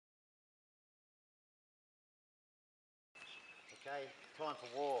Okay, time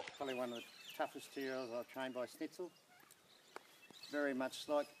for war. Probably one of the toughest 2-year-olds I've trained by Snitzel. Very much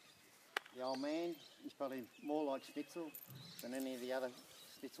like the old man. He's probably more like Snitzel than any of the other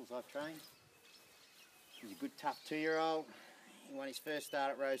Snitzels I've trained. He's a good tough 2-year-old. He won his first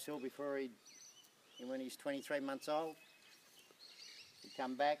start at Rose Hill before when he was 23 months old. He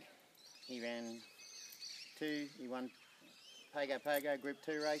come back, he ran 2, he won Pago Pago Group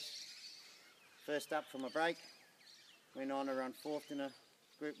 2 race. First up from a break. Went on to run 4th in a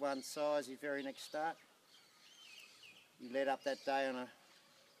Group 1 Sires his very next start. He led up that day on a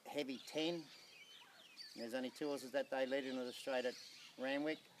heavy 10. And there's only 2 horses that day led into the straight at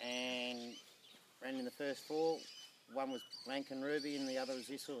Randwick and ran in the first 4. One was Lankan Ruby and the other was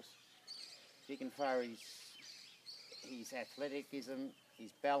this horse. You can far his athleticism,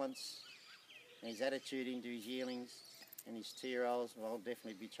 his balance, and his attitude into his yearlings and his 2-year-olds. Well, I'll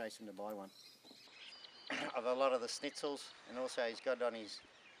definitely be chasing to buy one. Of a lot of the Snitzels, and also he's got on his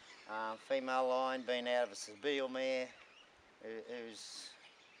female line, been out of a Zabeel mare, who's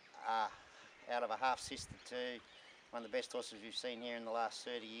out of a half sister to one of the best horses we've seen here in the last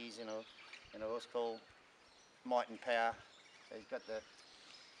 30 years in a horse called Might and Power. So he's got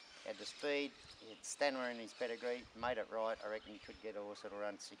had the speed, he had stamina in his pedigree, made it right. I reckon he could get a horse that'll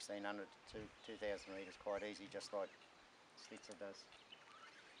run 1600 to 2000 metres quite easy, just like Snitzel does.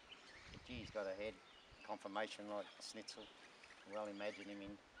 But gee, he's got a head conformation like Snitzel. Well, imagine him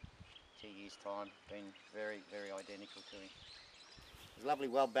in 2 years' time being very, very identical to him. He's a lovely,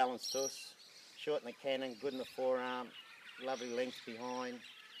 well-balanced horse, short in the cannon, good in the forearm, lovely length behind.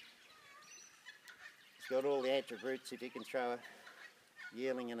 He's got all the attributes. If he can throw a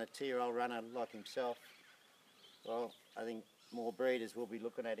yearling and a 2-year-old runner like himself, well, I think more breeders will be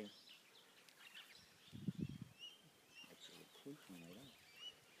looking at him.